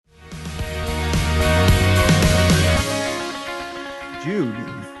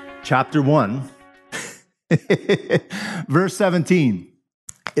chapter 1, verse 17.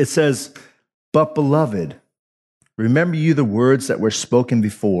 It says, "But beloved, remember you the words that were spoken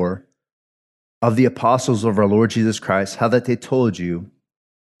before of the apostles of our Lord Jesus Christ, how that they told you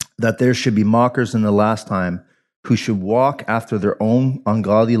that there should be mockers in the last time who should walk after their own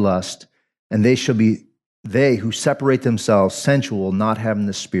ungodly lust, and they shall be they who separate themselves sensual, not having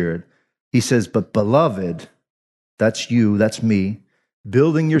the Spirit." He says, "But beloved," that's you, that's me,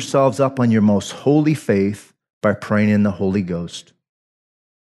 "building yourselves up on your most holy faith by praying in the Holy Ghost."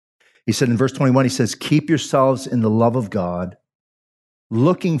 He said in verse 21, he says, "Keep yourselves in the love of God,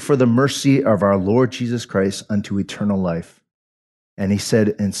 looking for the mercy of our Lord Jesus Christ unto eternal life." And he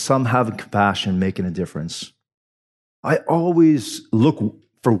said, "And some having compassion, making a difference." I always look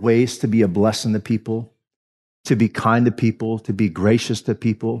for ways to be a blessing to people, to be kind to people, to be gracious to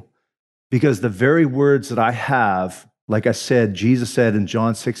people, because the very words that I have, like I said, Jesus said in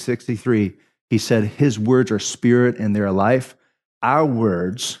John 6:63, he said, his words are spirit and they're life. Our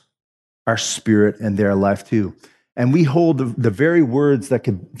words are spirit and they're life too. And we hold the very words that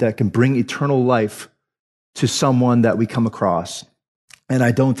can bring eternal life to someone that we come across. And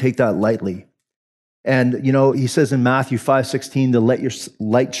I don't take that lightly. And, you know, he says in Matthew 5:16 to let your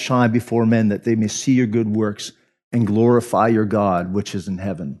light shine before men that they may see your good works and glorify your God, which is in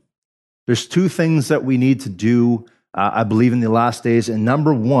heaven. There's two things that we need to do, I believe, in the last days. And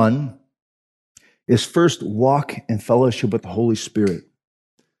number one is first walk in fellowship with the Holy Spirit.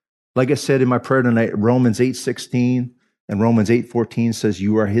 Like I said in my prayer tonight, Romans 8:16 and Romans 8:14 says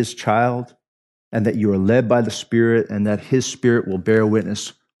you are his child and that you are led by the Spirit and that his Spirit will bear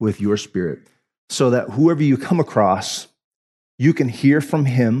witness with your spirit. So that whoever you come across, you can hear from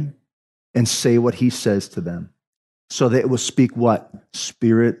him and say what he says to them. So that it will speak what?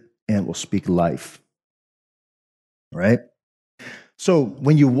 Spirit, and it will speak life. Right? So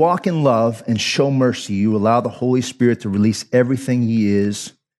when you walk in love and show mercy, you allow the Holy Spirit to release everything he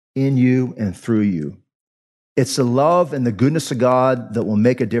is in you and through you. It's the love and the goodness of God that will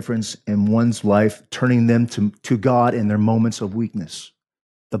make a difference in one's life, turning them to God in their moments of weakness.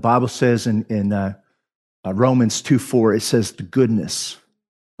 The Bible says in Romans 2:4, it says the goodness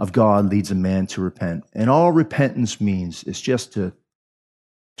of God leads a man to repent. And all repentance means is just to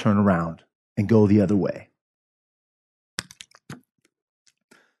turn around and go the other way.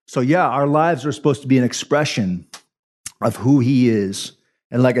 So yeah, our lives are supposed to be an expression of who he is.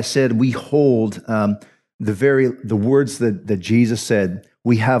 And like I said, we hold the words that Jesus said.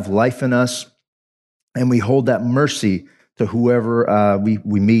 We have life in us, and we hold that mercy to whoever we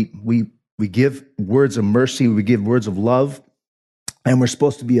meet. We give words of mercy, we give words of love, and we're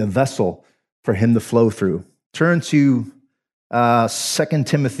supposed to be a vessel for him to flow through. Turn to 2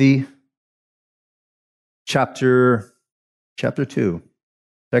 Timothy chapter 2.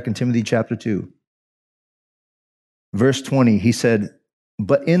 2 Timothy chapter 2. Verse 20, he said,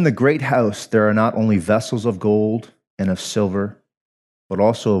 "But in the great house there are not only vessels of gold and of silver, but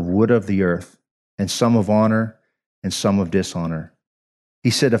also of wood of the earth, and some of honor and some of dishonor." He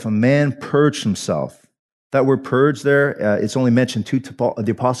said, "If a man purge himself," that word purge there, it's only mentioned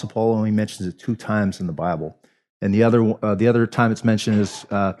the Apostle Paul only mentions it 2 times in the Bible. And the other time it's mentioned is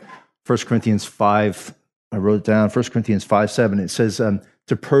 1 Corinthians 5. I wrote it down, 1 Corinthians 5:7. It says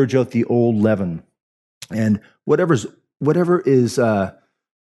to purge out the old leaven. And whatever is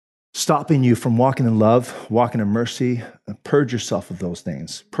stopping you from walking in love, walking in mercy, purge yourself of those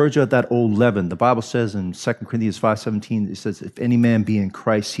things. Purge out that old leaven. The Bible says in 2 Corinthians 5:17, it says, "If any man be in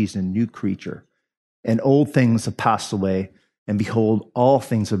Christ, he's a new creature. And old things have passed away, and behold, all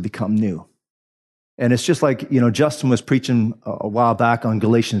things have become new." And it's just like, you know, Justin was preaching a while back on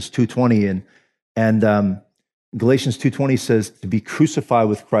Galatians 2:20, and Galatians 2:20 says, "To be crucified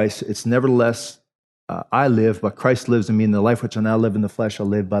with Christ, it's nevertheless I live, but Christ lives in me. In the life which I now live in the flesh, I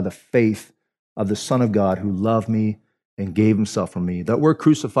live by the faith of the Son of God who loved me and gave himself for me." That word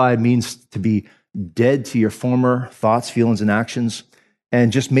crucified means to be dead to your former thoughts, feelings, and actions,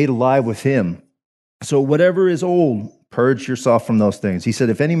 and just made alive with him. So whatever is old, purge yourself from those things. He said,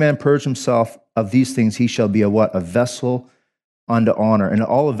 "If any man purge himself of these things, he shall be a what? A vessel unto honor." And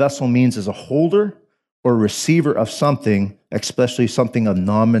all a vessel means is a holder or a receiver of something, especially something of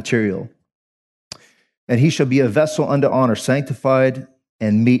non-material. "And he shall be a vessel unto honor, sanctified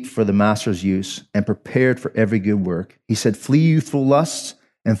and meet for the master's use, and prepared for every good work." He said, "Flee youthful lusts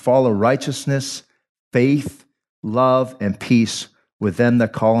and follow righteousness, faith, love, and peace with them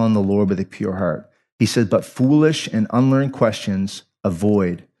that call on the Lord with a pure heart." He said, "But foolish and unlearned questions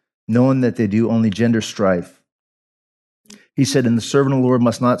avoid, knowing that they do only gender strife." He said, "And the servant of the Lord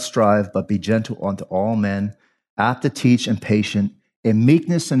must not strive, but be gentle unto all men, apt to teach and patient, in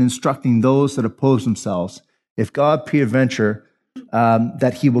meekness and instructing those that oppose themselves, if God peradventure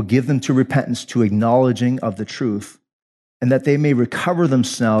that he will give them to repentance, to acknowledging of the truth, and that they may recover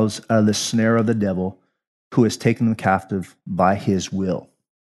themselves out of the snare of the devil, who has taken them captive by his will.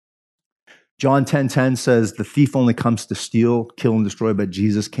 John 10:10 says, the thief only comes to steal, kill, and destroy, but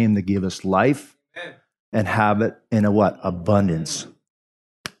Jesus came to give us life and have it in a what? Abundance.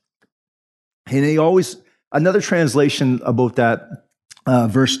 And he always, another translation about that,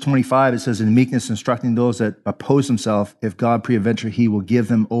 verse 25, it says, in meekness instructing those that oppose themselves, if God peradventure, he will give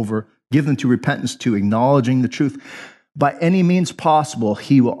them to repentance, to acknowledging the truth. By any means possible,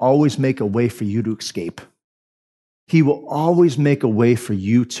 he will always make a way for you to escape. He will always make a way for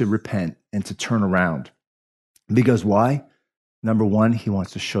you to repent and to turn around. Because why? Number one, he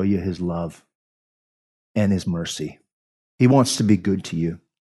wants to show you his love and his mercy. He wants to be good to you.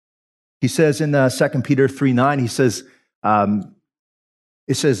 He says in 2 Peter 3:9, he says,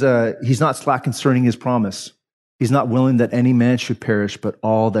 he's not slack concerning his promise. He's not willing that any man should perish, but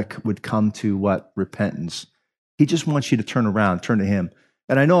all that would come to what? Repentance. He just wants you to turn around, turn to him.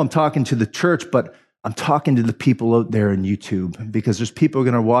 And I know I'm talking to the church, but I'm talking to the people out there in YouTube, because there's people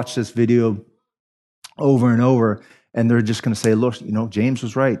going to watch this video over and over, and they're just going to say, look, James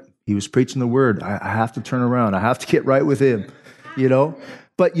was right. He was preaching the word. I have to turn around. I have to get right with him,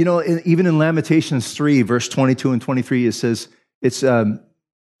 But, even in Lamentations 3, verse 22 and 23, it says, he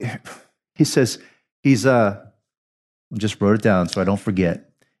says, I just wrote it down so I don't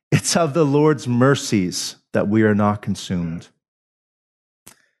forget. It's of the Lord's mercies that we are not consumed,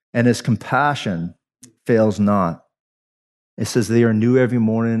 and his compassion fails not. It says they are new every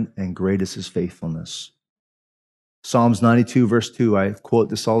morning, and great is his faithfulness. Psalms 92, verse 2, I quote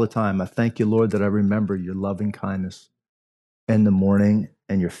this all the time. I thank you, Lord, that I remember your loving kindness in the morning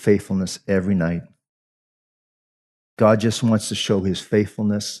and your faithfulness every night. God just wants to show his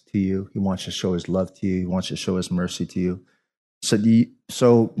faithfulness to you. He wants to show his love to you. He wants to show his mercy to you.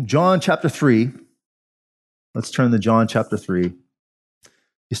 So John chapter 3, let's turn to John chapter 3.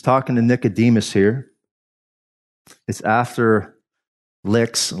 He's talking to Nicodemus here. It's after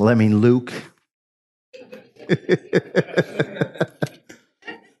Luke.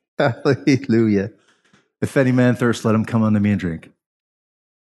 Hallelujah. If any man thirst, let him come unto me and drink.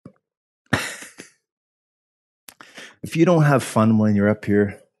 If you don't have fun when you're up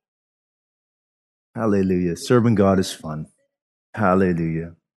here, hallelujah. Serving God is fun.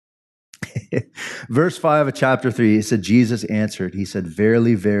 Hallelujah. Verse 5 of chapter 3, it said, Jesus answered, he said,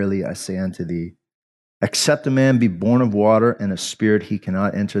 verily, verily, I say unto thee, except a man be born of water and of spirit, he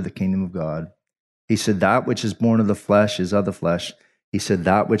cannot enter the kingdom of God. He said, that which is born of the flesh is of the flesh. He said,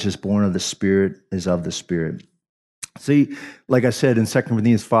 that which is born of the spirit is of the spirit. See, like I said in 2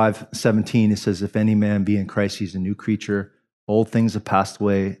 Corinthians 5:17, it says, if any man be in Christ, he's a new creature. Old things have passed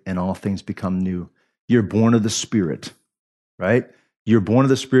away and all things become new. You're born of the Spirit, right? You're born of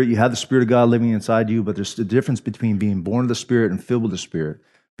the Spirit. You have the Spirit of God living inside you, but there's a difference between being born of the Spirit and filled with the Spirit.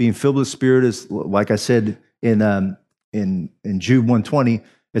 Being filled with the Spirit is, like I said in Jude 1:20,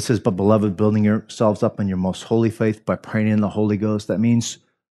 it says, but beloved, building yourselves up in your most holy faith by praying in the Holy Ghost. That means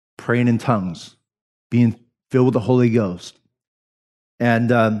praying in tongues, being filled with the Holy Ghost. And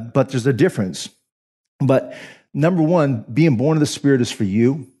but there's a difference. But number one, being born of the Spirit is for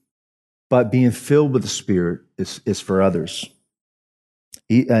you, but being filled with the Spirit is for others.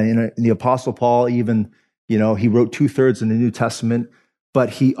 The Apostle Paul even, he wrote 2/3 in the New Testament, but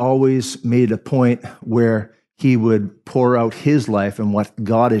he always made a point where he would pour out his life and what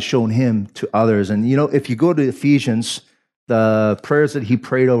God has shown him to others. And, if you go to Ephesians, the prayers that he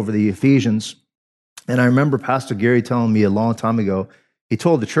prayed over the Ephesians, and I remember Pastor Gary telling me a long time ago, he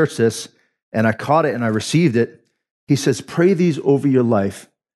told the church this, and I caught it and I received it. He says, pray these over your life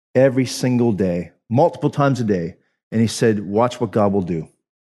every single day, multiple times a day. And he said, watch what God will do.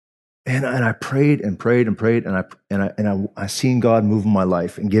 And I prayed and prayed and prayed, and I seen God move in my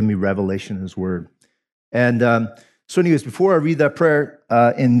life and give me revelation in his word. And so anyways, before I read that prayer,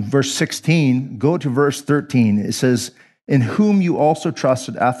 in verse 16, go to verse 13. It says, in whom you also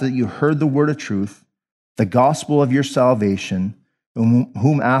trusted after that you heard the word of truth, the gospel of your salvation,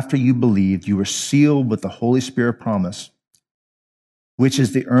 whom after you believed, you were sealed with the Holy Spirit promise, which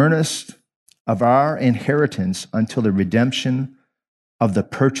is the earnest of our inheritance until the redemption of the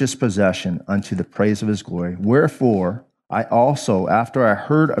purchased possession unto the praise of his glory. Wherefore, I also, after I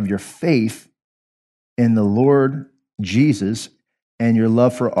heard of your faith in the Lord Jesus and your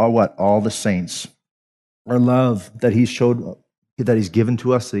love for all the saints, our love that he's given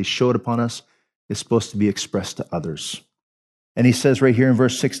to us, that he showed upon us, is supposed to be expressed to others. And he says right here in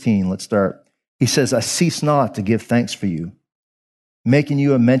verse 16, let's start. He says, I cease not to give thanks for you, making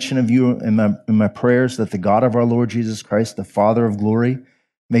you a mention of you in my prayers, that the God of our Lord Jesus Christ, the Father of glory,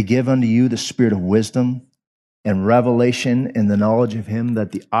 may give unto you the spirit of wisdom and revelation in the knowledge of him,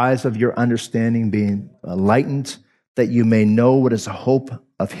 that the eyes of your understanding being enlightened, that you may know what is the hope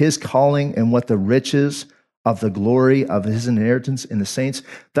of his calling and what the riches of the glory of his inheritance in the saints.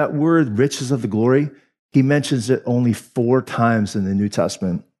 That word, riches of the glory, he mentions it only 4 times in the New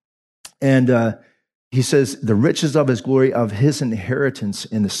Testament. And he says, the riches of his glory, of his inheritance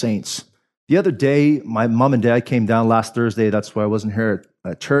in the saints. The other day, my mom and dad came down last Thursday. That's why I wasn't here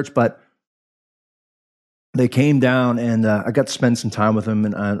at church, but they came down, and I got to spend some time with them.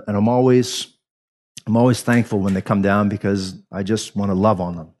 And I'm always thankful when they come down, because I just want to love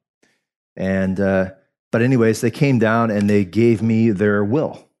on them. And but anyways, they came down and they gave me their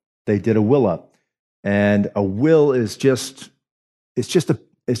will. They did a will up, and a will is just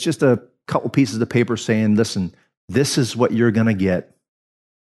a couple pieces of paper saying, listen, this is what you're going to get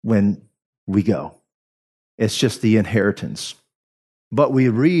when we go. It's just the inheritance. But we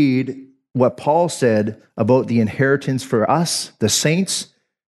read what Paul said about the inheritance for us, the saints,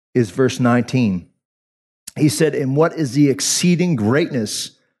 is verse 19. He said, and what is the exceeding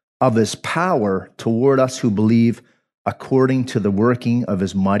greatness of his power toward us who believe, according to the working of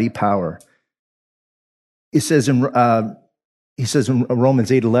his mighty power. He says in Romans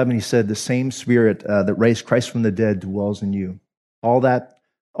 8:11, he said, the same spirit that raised Christ from the dead dwells in you. All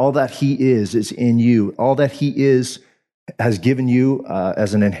that he is in you. All that he is has given you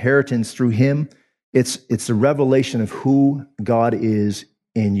as an inheritance through him. It's the revelation of who God is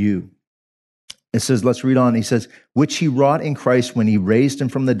in you. It says, let's read on. He says, which he wrought in Christ when he raised him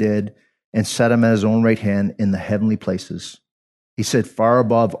from the dead and set him at his own right hand in the heavenly places. He said, far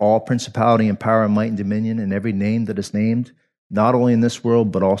above all principality and power and might and dominion and every name that is named, not only in this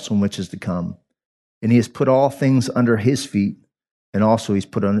world, but also in which is to come. And he has put all things under his feet, and also he's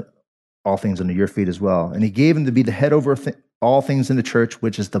put on all things under your feet as well. And he gave him to be the head over all things in the church,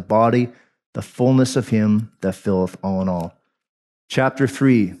 which is the body, the fullness of him that filleth all in all. Chapter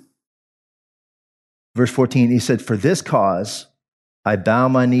 3, verse 14, he said, for this cause I bow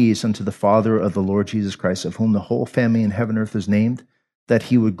my knees unto the Father of the Lord Jesus Christ, of whom the whole family in heaven and earth is named, that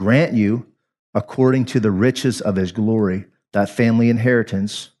he would grant you, according to the riches of his glory, that family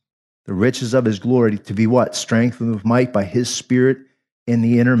inheritance, the riches of his glory, to be what? Strengthened with might by his Spirit in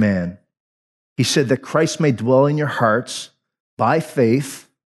the inner man. He said that Christ may dwell in your hearts by faith.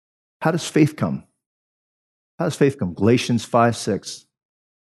 How does faith come? How does faith come? Galatians 5:6.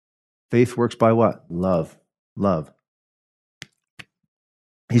 Faith works by what? Love. Love.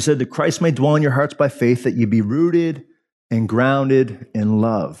 He said that Christ may dwell in your hearts by faith, that you be rooted and grounded in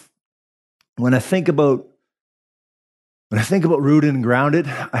love. When I think about rooted and grounded,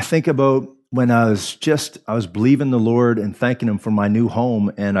 I think about when I was believing the Lord and thanking him for my new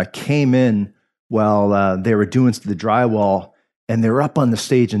home, and I came in while they were doing the drywall, and they were up on the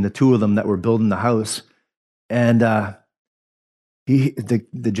stage, and the two of them that were building the house, and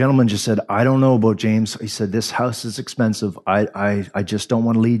the gentleman just said, I don't know about James. He said, this house is expensive. I just don't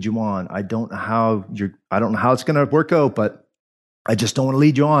want to lead you on. I don't know how it's going to work out, but I just don't want to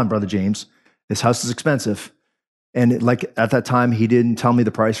lead you on, Brother James. This house is expensive. And at that time, he didn't tell me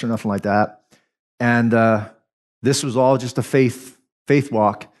the price or nothing like that. And this was all just a faith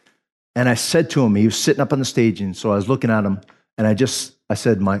walk. And I said to him, he was sitting up on the stage, and so I was looking at him, and I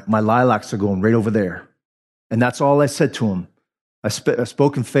said, my lilacs are going right over there. And that's all I said to him. I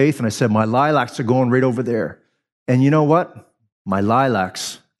spoke in faith, and I said, my lilacs are going right over there. And you know what? My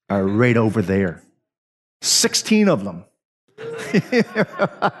lilacs are right over there. 16 of them.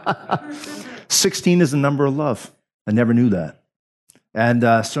 16 is the number of love. I never knew that.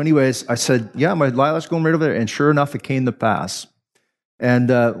 And so anyways, I said, yeah, my lilacs going right over there. And sure enough, it came to pass. And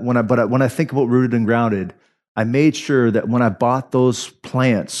when I think about rooted and grounded, I made sure that when I bought those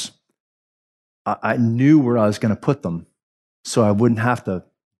plants, I knew where I was going to put them, so I wouldn't have to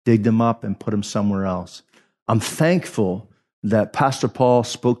dig them up and put them somewhere else. I'm thankful that Pastor Paul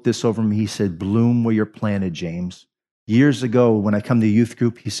spoke this over me. He said, bloom where you're planted, James. Years ago, when I come to youth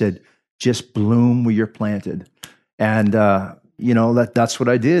group, he said, just bloom where you're planted. And, that's what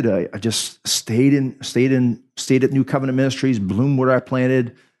I did. I just stayed at New Covenant Ministries, bloomed where I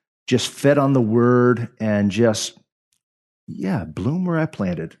planted, just fed on the word, and bloom where I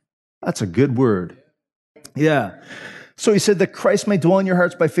planted. That's a good word. Yeah. So he said that Christ may dwell in your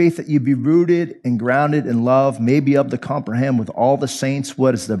hearts by faith, that you be rooted and grounded in love, may be able to comprehend with all the saints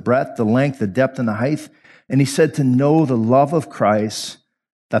what is the breadth, the length, the depth, and the height. And he said to know the love of Christ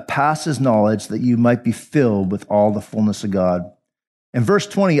that passes knowledge, that you might be filled with all the fullness of God. In verse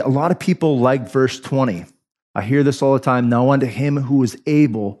 20, a lot of people like verse 20. I hear this all the time. Now unto him who is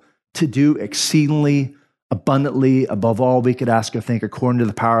able to do exceedingly abundantly above all we could ask or think, according to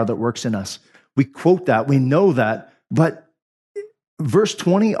the power that works in us. We quote that, we know that, but verse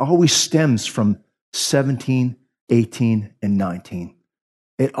 20 always stems from 17, 18, and 19.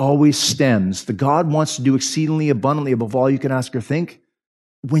 It always stems. The God wants to do exceedingly abundantly above all you can ask or think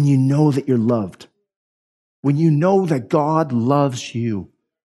when you know that you're loved. When you know that God loves you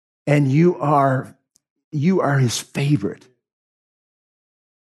and you are his favorite.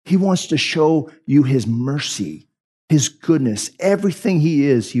 He wants to show you his mercy, his goodness, everything he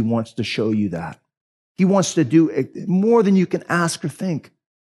is, he wants to show you that. He wants to do more than you can ask or think.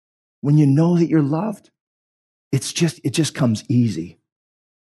 When you know that you're loved, it just comes easy.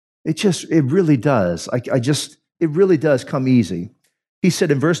 It really does. It really does come easy. He said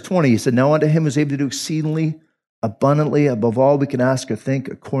in verse 20, he said, now unto him who is able to do exceedingly abundantly above all we can ask or think,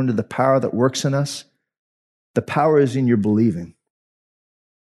 according to the power that works in us. The power is in your believing.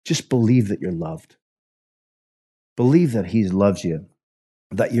 Just believe that you're loved. Believe that he loves you,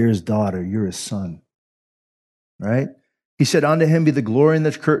 that you're his daughter, you're his son. Right? He said, unto him be the glory in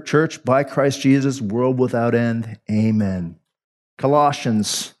the church by Christ Jesus, world without end. Amen.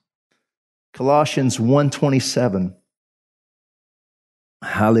 Colossians 1:27.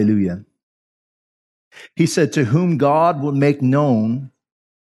 Hallelujah. He said, to whom God will make known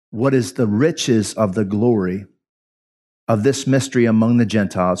what is the riches of the glory of this mystery among the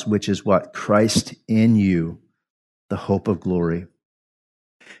Gentiles, which is what? Christ in you, the hope of glory.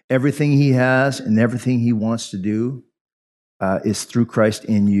 Everything he has and everything he wants to do is through Christ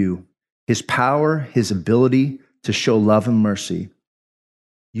in you. His power, his ability to show love and mercy.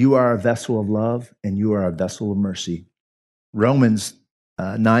 You are a vessel of love and you are a vessel of mercy. Romans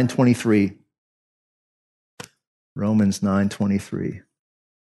 9:23. Romans 9:23.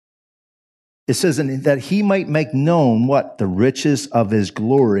 It says, and that he might make known what? The riches of his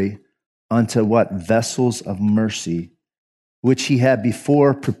glory unto what? Vessels of mercy, which he had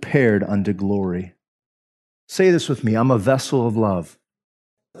before prepared unto glory. Say this with me. I'm a vessel of love.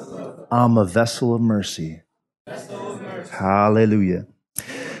 I'm a vessel of mercy. Hallelujah.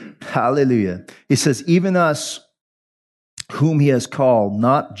 Hallelujah. He says, even us whom he has called,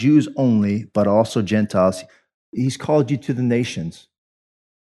 not Jews only, but also Gentiles. He's called you to the nations.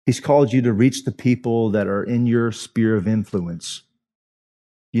 He's called you to reach the people that are in your sphere of influence.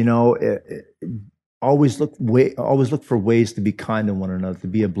 You know, always look for ways to be kind to one another, to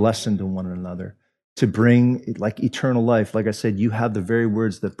be a blessing to one another, to bring like eternal life. Like I said, you have the very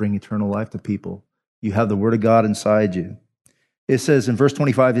words that bring eternal life to people. You have the word of God inside you. It says in verse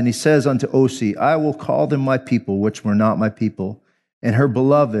 25, and he says unto Osi, I will call them my people, which were not my people, and her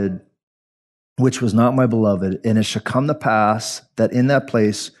beloved, which was not my beloved. And it shall come to pass that in that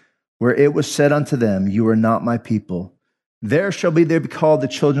place where it was said unto them, you are not my people, there shall they be called the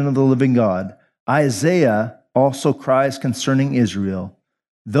children of the living God. Isaiah also cries concerning Israel,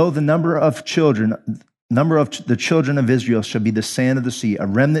 though the number of the children of Israel shall be the sand of the sea, a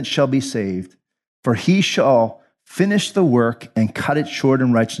remnant shall be saved. For he shall finish the work and cut it short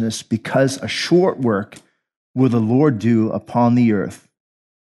in righteousness, because a short work will the Lord do upon the earth.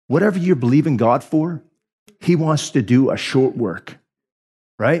 Whatever you're believing God for, he wants to do a short work,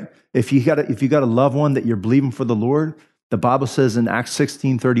 right? If you got a loved one that you're believing for the Lord, the Bible says in Acts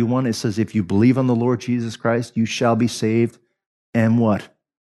 16:31, it says, if you believe on the Lord Jesus Christ, you shall be saved. And what?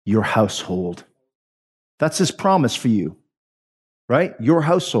 Your household. That's his promise for you, right? Your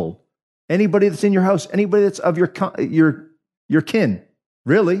household. Anybody that's in your house, anybody that's of your kin,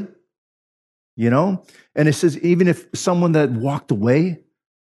 really, you know? And it says, even if someone that walked away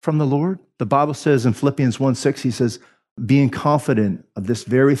from the Lord, the Bible says in Philippians 1:6, he says, being confident of this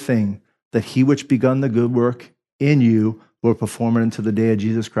very thing, that he which begun the good work in you will perform it unto the day of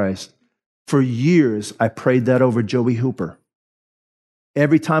Jesus Christ. For years, I prayed that over Joey Hooper.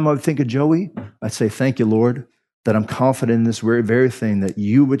 Every time I would think of Joey, I'd say, thank you, Lord, that I'm confident in this very thing, that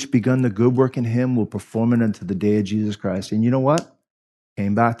you which begun the good work in him will perform it unto the day of Jesus Christ. And you know what?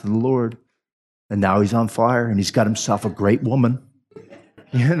 Came back to the Lord, and now he's on fire, and he's got himself a great woman.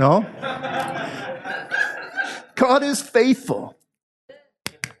 You know? God is faithful.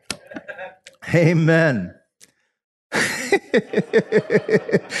 Amen.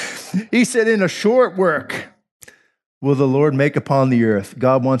 He said, in a short work will the Lord make upon the earth.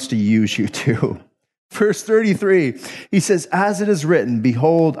 God wants to use you too. Verse 33, he says, as it is written,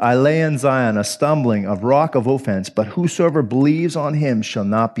 behold, I lay in Zion a stumbling, a rock of offense, but whosoever believes on him shall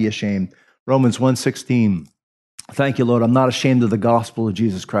not be ashamed. Romans 1:16. Thank you, Lord. I'm not ashamed of the gospel of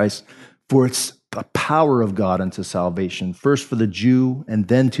Jesus Christ, for it's the power of God unto salvation, first for the Jew and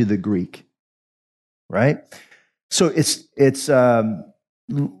then to the Greek. right? So it's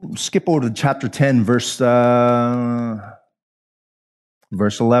skip over to chapter 10, verse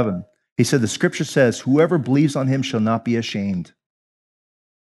 11. He said, the scripture says, whoever believes on him shall not be ashamed.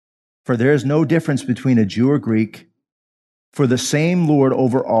 For there is no difference between a Jew or Greek, for the same Lord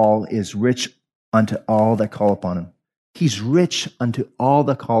over all is rich unto all that call upon him. He's rich unto all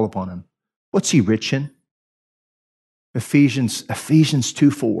that call upon him. What's he rich in? Ephesians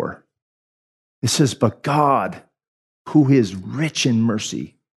 2:4. It says, but God, who is rich in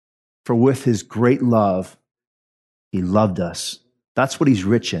mercy, for with his great love, he loved us. That's what he's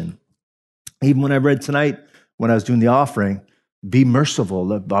rich in. Even when I read tonight, when I was doing the offering, be merciful.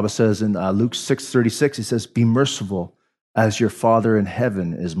 The Bible says in Luke 6:36, he says, be merciful as your Father in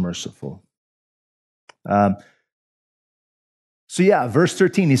heaven is merciful. Verse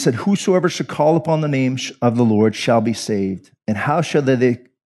 13, he said, whosoever shall call upon the name of the Lord shall be saved. And how shall they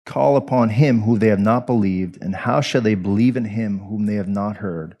call upon him who they have not believed? And how shall they believe in him whom they have not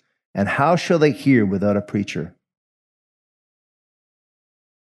heard? And how shall they hear without a preacher?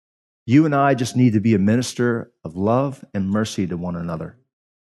 You and I just need to be a minister of love and mercy to one another.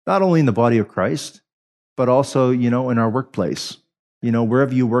 Not only in the body of Christ, but also, in our workplace.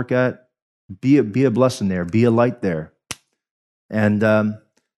 Wherever you work at, be a blessing there, be a light there. And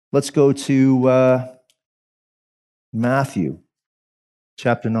let's go to Matthew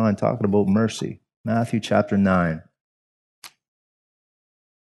chapter 9, talking about mercy. Matthew chapter 9.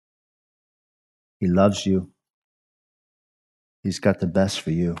 He loves you. He's got the best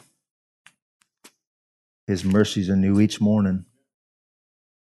for you. His mercies are new each morning.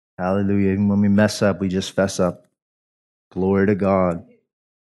 Hallelujah. Even when we mess up, we just fess up. Glory to God.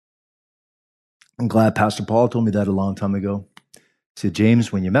 I'm glad Pastor Paul told me that a long time ago. He said,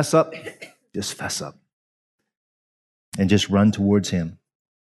 James, when you mess up, just fess up. And just run towards him.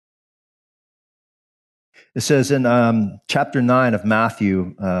 It says in chapter 9 of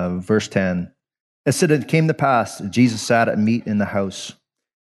Matthew, verse 10, it said, it came to pass, Jesus sat at meat in the house.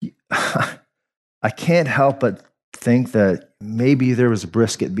 I can't help but think that maybe there was a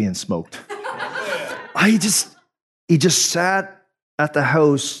brisket being smoked. He just sat at the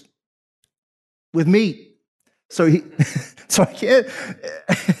house with meat. So I can't.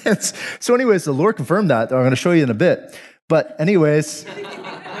 So anyways, the Lord confirmed that. I'm going to show you in a bit. But anyways,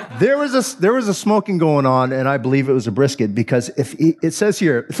 there was a smoking going on, and I believe it was a brisket, because it says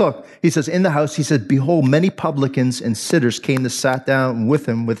here, look, he says, in the house, he said, behold, many publicans and sinners came to sat down with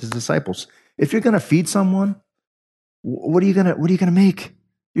him with his disciples. If you're going to feed someone, what are you going to make?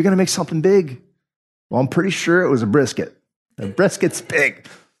 You're going to make something big. Well, I'm pretty sure it was a brisket. The brisket's big.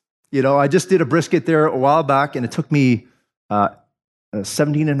 I just did a brisket there a while back, and it took me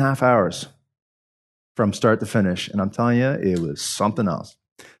 17 and a half hours from start to finish. And I'm telling you, it was something else.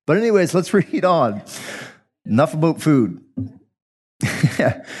 But anyways, let's read on. Enough about food.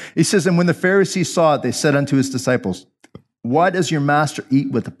 He says, and when the Pharisees saw it, they said unto his disciples, why does your master eat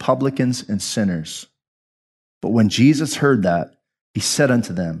with the publicans and sinners? But when Jesus heard that, he said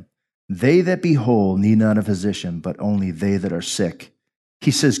unto them, they that be whole need not a physician, but only they that are sick. He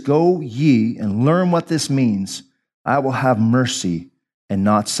says, go ye and learn what this means. I will have mercy and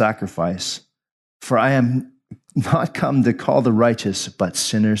not sacrifice. For I am not come to call the righteous, but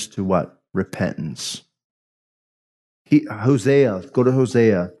sinners to what? Repentance. Hosea, go to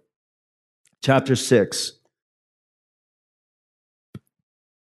Hosea, chapter 6.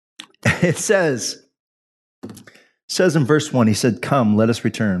 It says in verse 1, he said, come, let us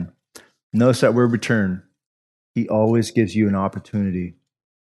return. Notice that word return. He always gives you an opportunity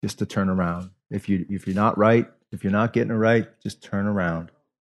just to turn around. If you're not right, if you're not getting it right, just turn around.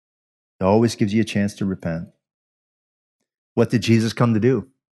 He always gives you a chance to repent. What did Jesus come to do?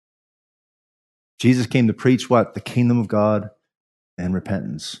 Jesus came to preach what? The kingdom of God and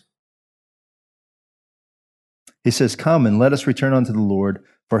repentance. He says, come and let us return unto the Lord,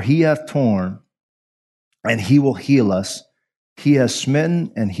 for he hath torn and he will heal us. He has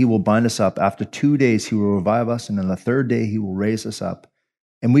smitten and he will bind us up. After 2 days he will revive us, and on the third day he will raise us up.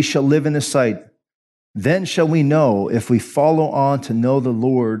 And we shall live in his sight. Then shall we know, if we follow on to know the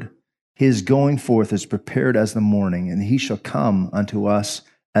Lord, his going forth is prepared as the morning, and he shall come unto us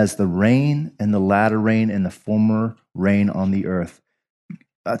as the rain and the latter rain and the former rain on the earth.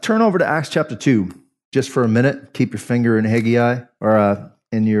 Turn over to Acts chapter 2 just for a minute. Keep your finger in Haggai, or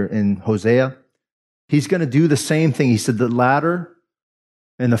in Hosea. He's going to do the same thing. He said the latter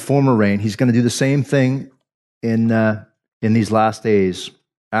and the former rain. He's going to do the same thing in these last days.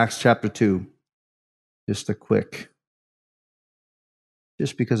 Acts chapter 2. Just a quick,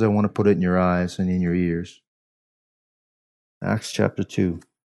 just because I want to put it in your eyes and in your ears. Acts chapter 2.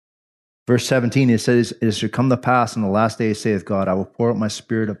 Verse 17, it says, "It shall come to pass in the last days, saith God, I will pour out my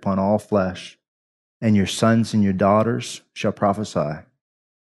spirit upon all flesh, and your sons and your daughters shall prophesy."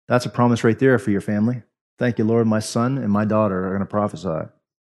 That's a promise right there for your family. Thank you, Lord. My son and my daughter are going to prophesy.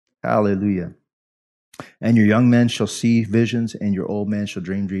 Hallelujah. "And your young men shall see visions, and your old men shall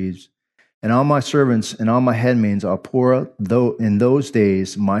dream dreams. And on my servants and on my handmaids I'll pour out in those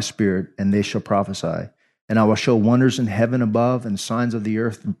days my spirit, and they shall prophesy. And I will show wonders in heaven above and signs of the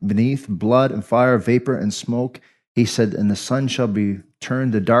earth beneath, blood and fire, vapor and smoke." He said, "And the sun shall be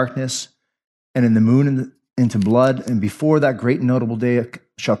turned to darkness, and in the moon into blood. And before that great and notable day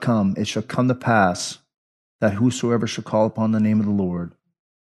shall come, it shall come to pass that whosoever shall call upon the name of the Lord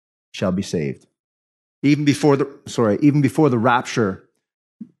shall be saved." Even before the rapture,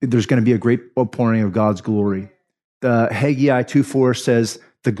 there's going to be a great outpouring of God's glory. The Haggai 2:4 says,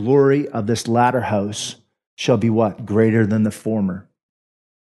 "The glory of this latter house shall be" what? "Greater than the former."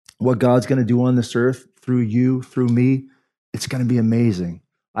 What God's going to do on this earth through you, through me, it's going to be amazing.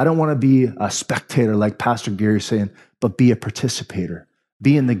 I don't want to be a spectator like Pastor Gary's saying, but be a participator.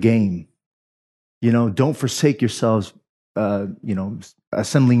 Be in the game. Don't forsake yourselves,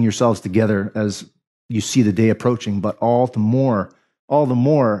 assembling yourselves together as you see the day approaching, but all the more,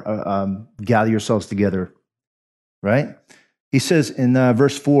 gather yourselves together, right? He says in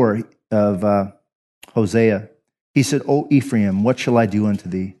verse 4 of Hosea, he said, "O Ephraim, what shall I do unto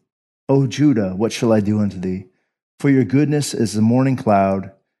thee? O Judah, what shall I do unto thee? For your goodness is the morning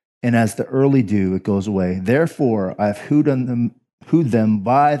cloud, and as the early dew it goes away. Therefore I have hewed them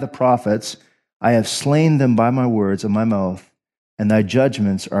by the prophets, I have slain them by my words of my mouth, and thy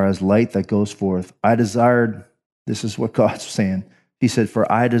judgments are as light that goes forth. I desired," this is what God's saying, he said,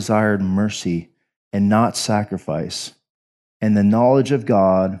 "for I desired mercy and not sacrifice, and the knowledge of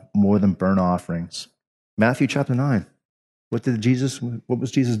God more than burnt offerings." Matthew chapter 9. What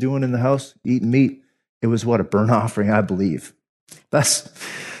was Jesus doing in the house? Eating meat. It was what? A burnt offering, I believe.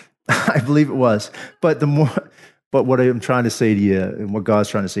 I believe it was. But what I'm trying to say to you, and what God's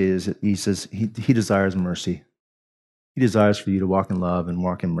trying to say is, he says he desires mercy. He desires for you to walk in love and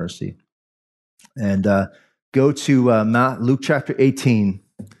walk in mercy. And go to Luke chapter 18.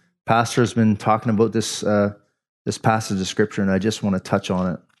 Pastor has been talking about this passage of scripture, and I just want to touch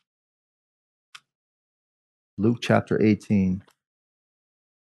on it. Luke chapter 18.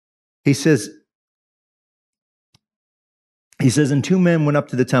 He says, "And two men went up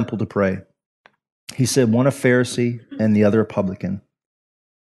to the temple to pray." He said, one a Pharisee and the other a publican.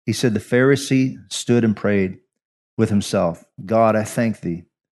 He said, the Pharisee stood and prayed with himself, "God, I thank thee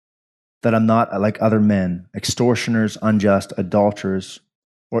that I'm not like other men, extortioners, unjust, adulterers,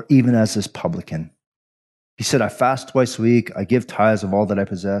 or even as this publican." He said, "I fast twice a week. I give tithes of all that I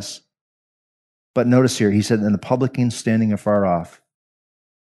possess." But notice here, he said, "And the publican standing afar off."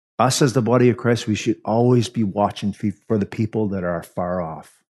 Us as the body of Christ, we should always be watching for the people that are far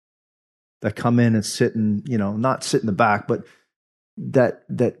off, that come in and sit and, not sit in the back, but that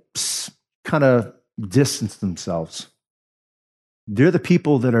kind of distance themselves. They're the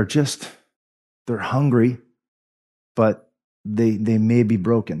people that are they're hungry, but they may be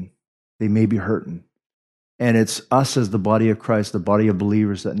broken. They may be hurting. And it's us as the body of Christ, the body of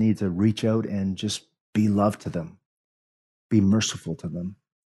believers, that need to reach out and just be love to them, be merciful to them,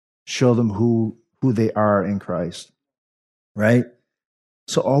 show them who they are in Christ, right?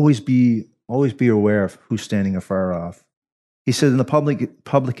 So always be aware of who's standing afar off. He said, "And the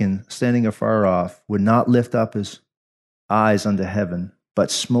publican standing afar off would not lift up his eyes unto heaven, but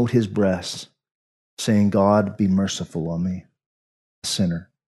smote his breast, saying, God, be merciful on me, a sinner."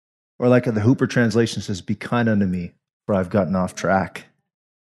 Or like the Hooper translation says, "Be kind unto me, for I've gotten off track."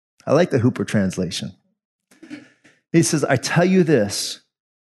 I like the Hooper translation. He says, "I tell you this,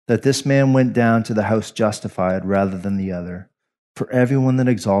 that this man went down to the house justified rather than the other. For everyone that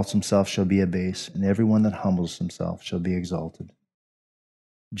exalts himself shall be abased, and everyone that humbles himself shall be exalted."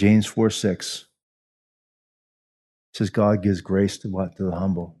 James 4:6 says, God gives grace to what? To the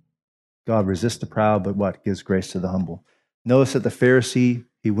humble. God resists the proud, but what? Gives grace to the humble. Notice that the Pharisee,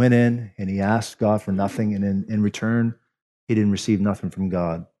 he went in and he asked God for nothing, and in return, he didn't receive nothing from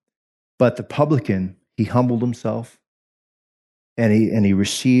God. But the publican, he humbled himself, and he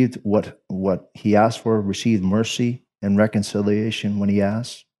received what he asked for, received mercy and reconciliation when he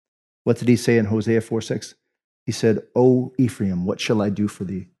asked. What did he say in Hosea 4:6? He said, "O Ephraim, what shall I do for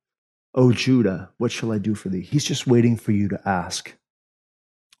thee? O Judah, what shall I do for thee?" He's just waiting for you to ask.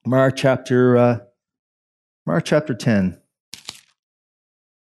 Mark chapter 10. Mark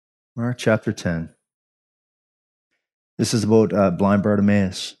chapter 10. This is about blind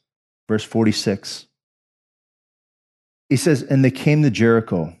Bartimaeus, verse 46. He says, "And they came to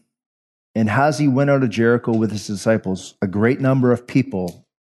Jericho. And as he went out of Jericho with his disciples, a great number of people,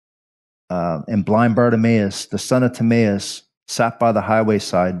 and blind Bartimaeus, the son of Timaeus, sat by the highway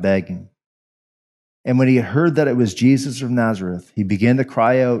side begging. And when he had heard that it was Jesus of Nazareth, he began to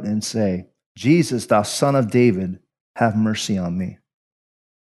cry out and say, Jesus, thou son of David, have mercy on me.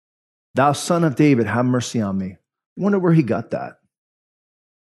 Thou son of David, have mercy on me. I wonder where he got that.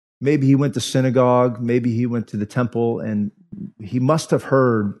 Maybe he went to synagogue, maybe he went to the temple, and he must have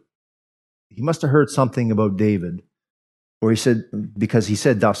heard something about David. Or he said, because he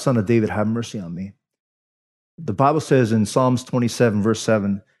said, thou son of David, have mercy on me. The Bible says in Psalms 27, verse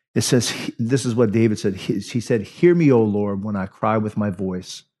 7, it says, this is what David said. He said, hear me, O Lord, when I cry with my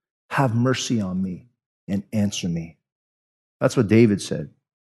voice. Have mercy on me and answer me. That's what David said.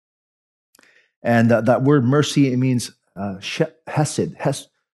 And that word mercy, it means hesed. Hesed.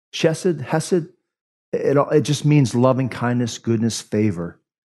 It just means loving kindness, goodness, favor.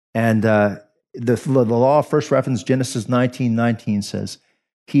 And the law of first reference, Genesis 19:19 says,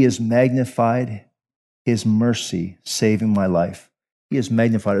 he has magnified his mercy, saving my life. He has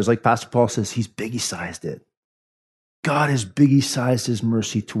magnified it. It's like Pastor Paul says, he's biggie-sized it. God has biggie-sized his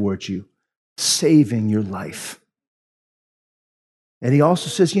mercy towards you, saving your life. And he also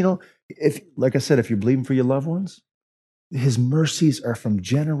says, if, like I said, if you're believing for your loved ones, his mercies are from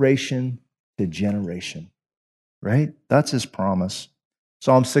generation to generation, right? That's his promise.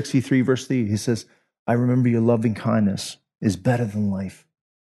 Psalm 63, verse 3, he says, I remember your loving kindness is better than life.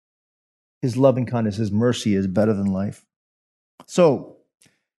 His loving kindness, his mercy is better than life. So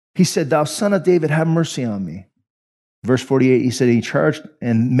he said, thou son of David, have mercy on me. Verse 48, he said,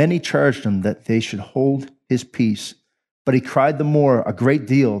 many charged him that they should hold his peace. But he cried the more, a great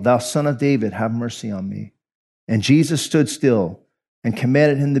deal, thou son of David, have mercy on me. And Jesus stood still and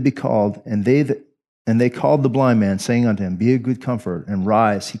commanded him to be called. And they called the blind man, saying unto him, be of good comfort, and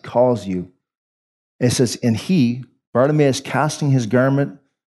rise, he calls you. It says, and he, Bartimaeus, casting his garment,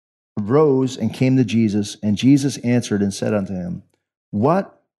 rose and came to Jesus. And Jesus answered and said unto him,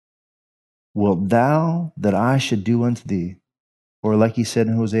 what wilt thou that I should do unto thee? Or like he said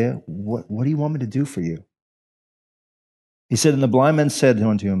in Hosea, what do you want me to do for you? He said, and the blind man said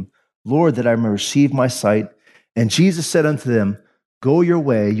unto him, Lord, that I may receive my sight. And Jesus said unto them, go your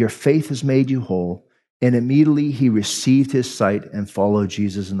way, your faith has made you whole. And immediately he received his sight and followed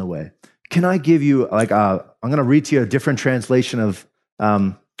Jesus in the way. Can I give you, I'm going to read to you a different translation of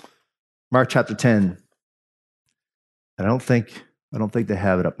Mark chapter 10. I don't think they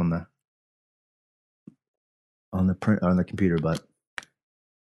have it up on the computer, but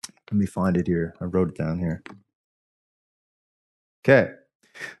let me find it here. I wrote it down here. Okay.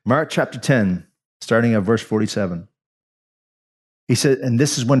 Mark chapter 10, starting at verse 47. He said, and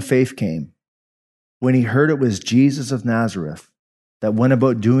this is when faith came. When he heard it was Jesus of Nazareth that went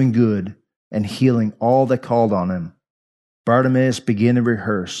about doing good and healing all that called on him, Bartimaeus began to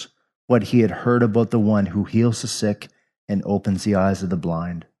rehearse what he had heard about the one who heals the sick and opens the eyes of the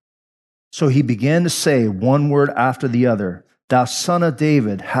blind. So he began to say one word after the other, thou son of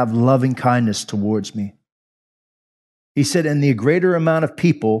David, have loving kindness towards me. He said, and the greater amount of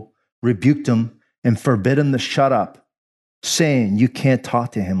people rebuked him and forbid him to shut up, saying, you can't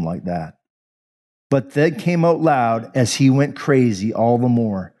talk to him like that. But then came out loud as he went crazy all the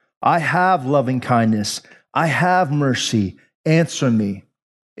more, I have loving kindness, I have mercy, answer me.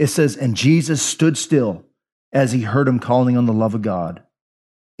 It says, and Jesus stood still as he heard him calling on the love of God.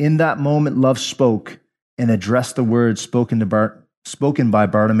 In that moment, love spoke and addressed the words spoken by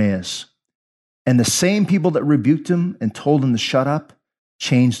Bartimaeus. And the same people that rebuked him and told him to shut up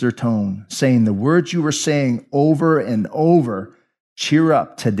changed their tone, saying, the words you were saying over and over, cheer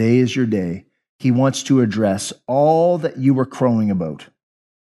up, today is your day. He wants to address all that you were crowing about.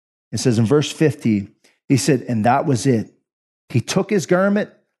 It says in verse 50, he said, and that was it. He took his garment,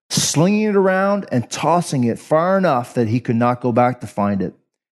 slinging it around and tossing it far enough that he could not go back to find it.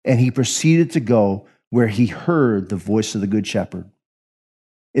 And he proceeded to go where he heard the voice of the good shepherd.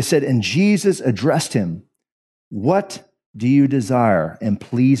 It said, and Jesus addressed him, what do you desire? And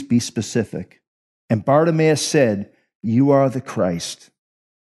please be specific. And Bartimaeus said, you are the Christ,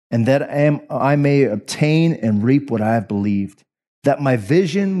 and that I may obtain and reap what I have believed, that my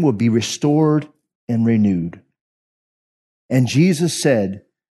vision will be restored and renewed. And Jesus said,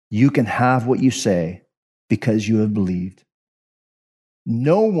 you can have what you say because you have believed.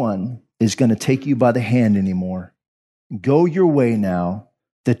 No one is going to take you by the hand anymore. Go your way now.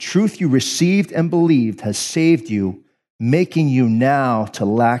 The truth you received and believed has saved you, making you now to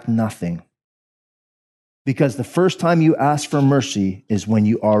lack nothing. Because the first time you asked for mercy is when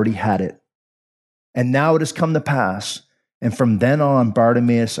you already had it. And now it has come to pass, And from then on,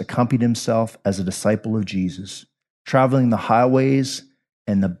 Bartimaeus accompanied himself as a disciple of Jesus, traveling the highways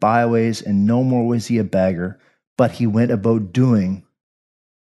and the byways, and no more was he a beggar, but he went about doing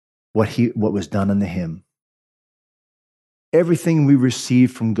what was done unto him. Everything we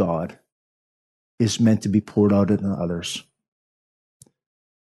receive from God is meant to be poured out on others.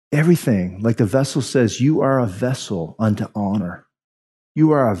 Everything, like the vessel says, you are a vessel unto honor.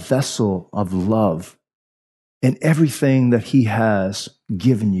 You are a vessel of love. And everything that he has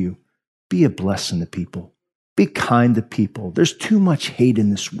given you, be a blessing to people. Be kind to people. There's too much hate in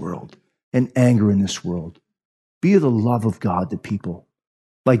this world and anger in this world. Be the love of God to people.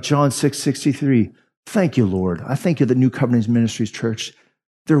 Like John 6:63, thank you, Lord. I thank you that New Covenant Ministries Church,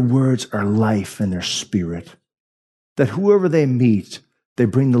 their words are life and their spirit. That whoever they meet, they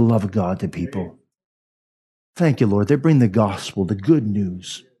bring the love of God to people. Thank you, Lord. They bring the gospel, the good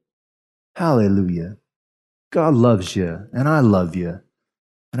news. Hallelujah. God loves you, and I love you.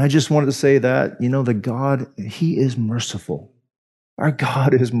 And I just wanted to say that, that God, he is merciful. Our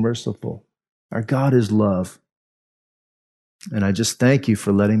God is merciful. Our God is love. And I just thank you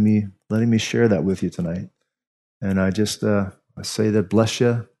for letting me share that with you tonight. And I just I say that bless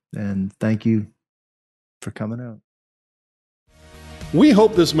you and thank you for coming out. We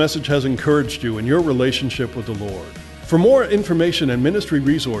hope this message has encouraged you in your relationship with the Lord. For more information and ministry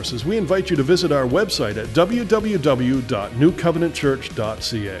resources, we invite you to visit our website at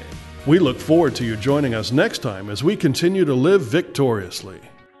www.newcovenantchurch.ca. We look forward to you joining us next time as we continue to live victoriously.